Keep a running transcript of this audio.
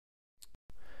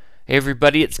Hey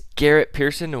everybody, it's Garrett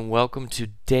Pearson and welcome to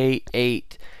day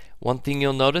 8. One thing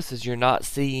you'll notice is you're not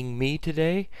seeing me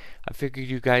today. I figured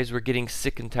you guys were getting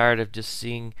sick and tired of just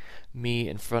seeing me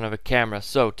in front of a camera.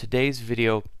 So today's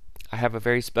video, I have a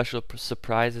very special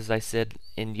surprise, as I said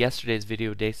in yesterday's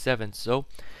video, day 7. So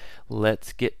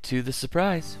let's get to the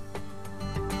surprise.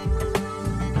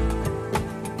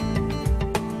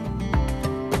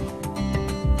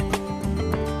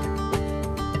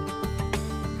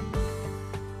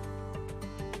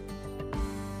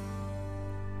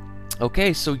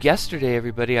 Okay, so yesterday,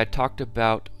 everybody, I talked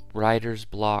about writer's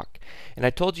block. And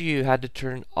I told you you had to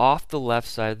turn off the left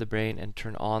side of the brain and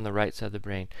turn on the right side of the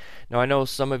brain. Now, I know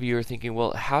some of you are thinking,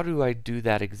 well, how do I do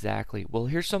that exactly? Well,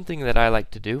 here's something that I like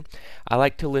to do. I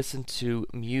like to listen to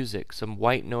music, some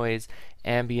white noise,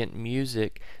 ambient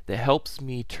music that helps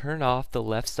me turn off the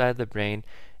left side of the brain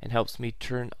and helps me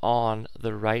turn on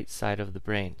the right side of the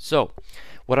brain. So,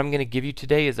 what I'm going to give you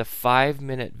today is a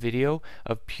 5-minute video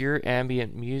of pure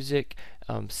ambient music,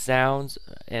 sounds,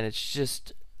 and it's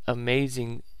just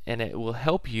amazing, and it will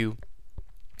help you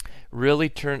really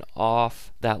turn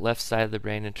off that left side of the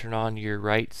brain and turn on your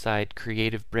right side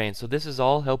creative brain. So this is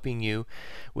all helping you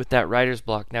with that writer's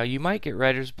block. Now you might get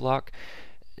writer's block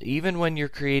even when you're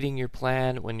creating your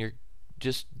plan, when you're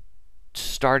just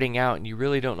starting out and you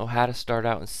really don't know how to start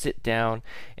out and sit down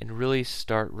and really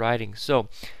start writing. So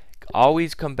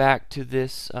always come back to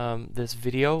this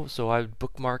video. So I would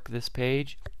bookmark this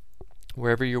page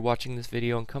wherever you're watching this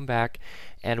video and come back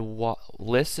and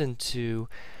listen to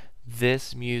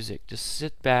this music. Just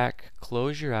sit back,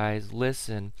 close your eyes,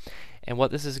 listen, and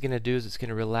what this is going to do is it's going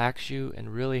to relax you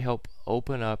and really help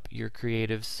open up your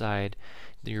creative side,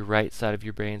 your right side of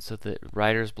your brain, so that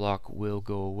writer's block will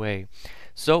go away.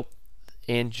 So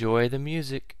enjoy the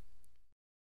music.